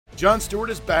Jon Stewart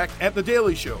is back at The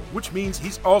Daily Show, which means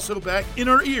he's also back in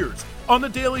our ears on The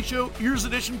Daily Show Ears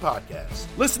Edition podcast.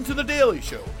 Listen to The Daily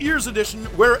Show Ears Edition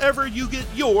wherever you get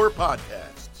your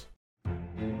podcasts.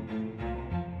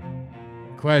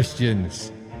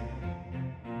 Questions.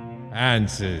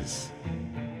 Answers.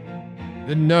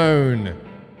 The known.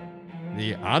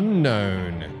 The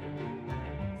unknown.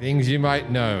 Things you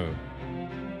might know.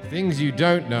 Things you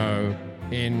don't know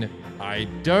in I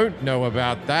Don't Know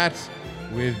About That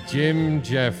with Jim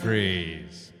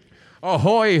Jefferies.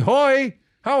 Ahoy, hoy!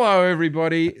 Hello,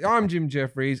 everybody. I'm Jim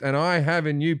Jefferies, and I have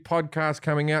a new podcast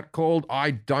coming out called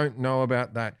I Don't Know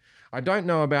About That. I don't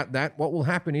know about that. What will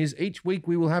happen is each week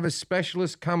we will have a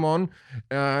specialist come on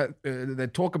that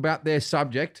talk about their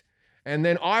subject, and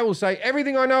then I will say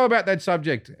everything I know about that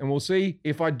subject, and we'll see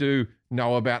if I do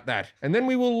know about that. And then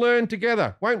we will learn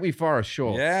together, won't we, Forrest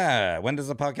Shaw? Yeah. When does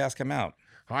the podcast come out?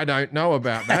 I don't know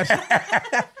about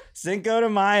that. Cinco de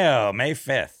Mayo, May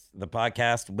 5th. The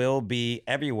podcast will be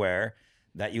everywhere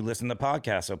that you listen to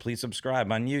podcasts. So please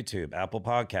subscribe on YouTube, Apple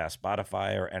Podcasts,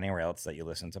 Spotify, or anywhere else that you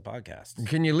listen to podcasts.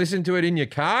 Can you listen to it in your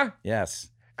car? Yes.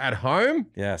 At home?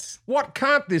 Yes. What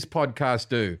can't this podcast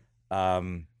do?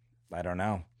 I don't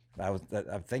know. I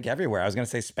think everywhere. I was going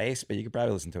to say space, but you could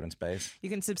probably listen to it in space. You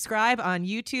can subscribe on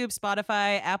YouTube,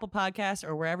 Spotify, Apple Podcasts,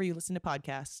 or wherever you listen to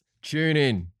podcasts. Tune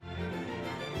in.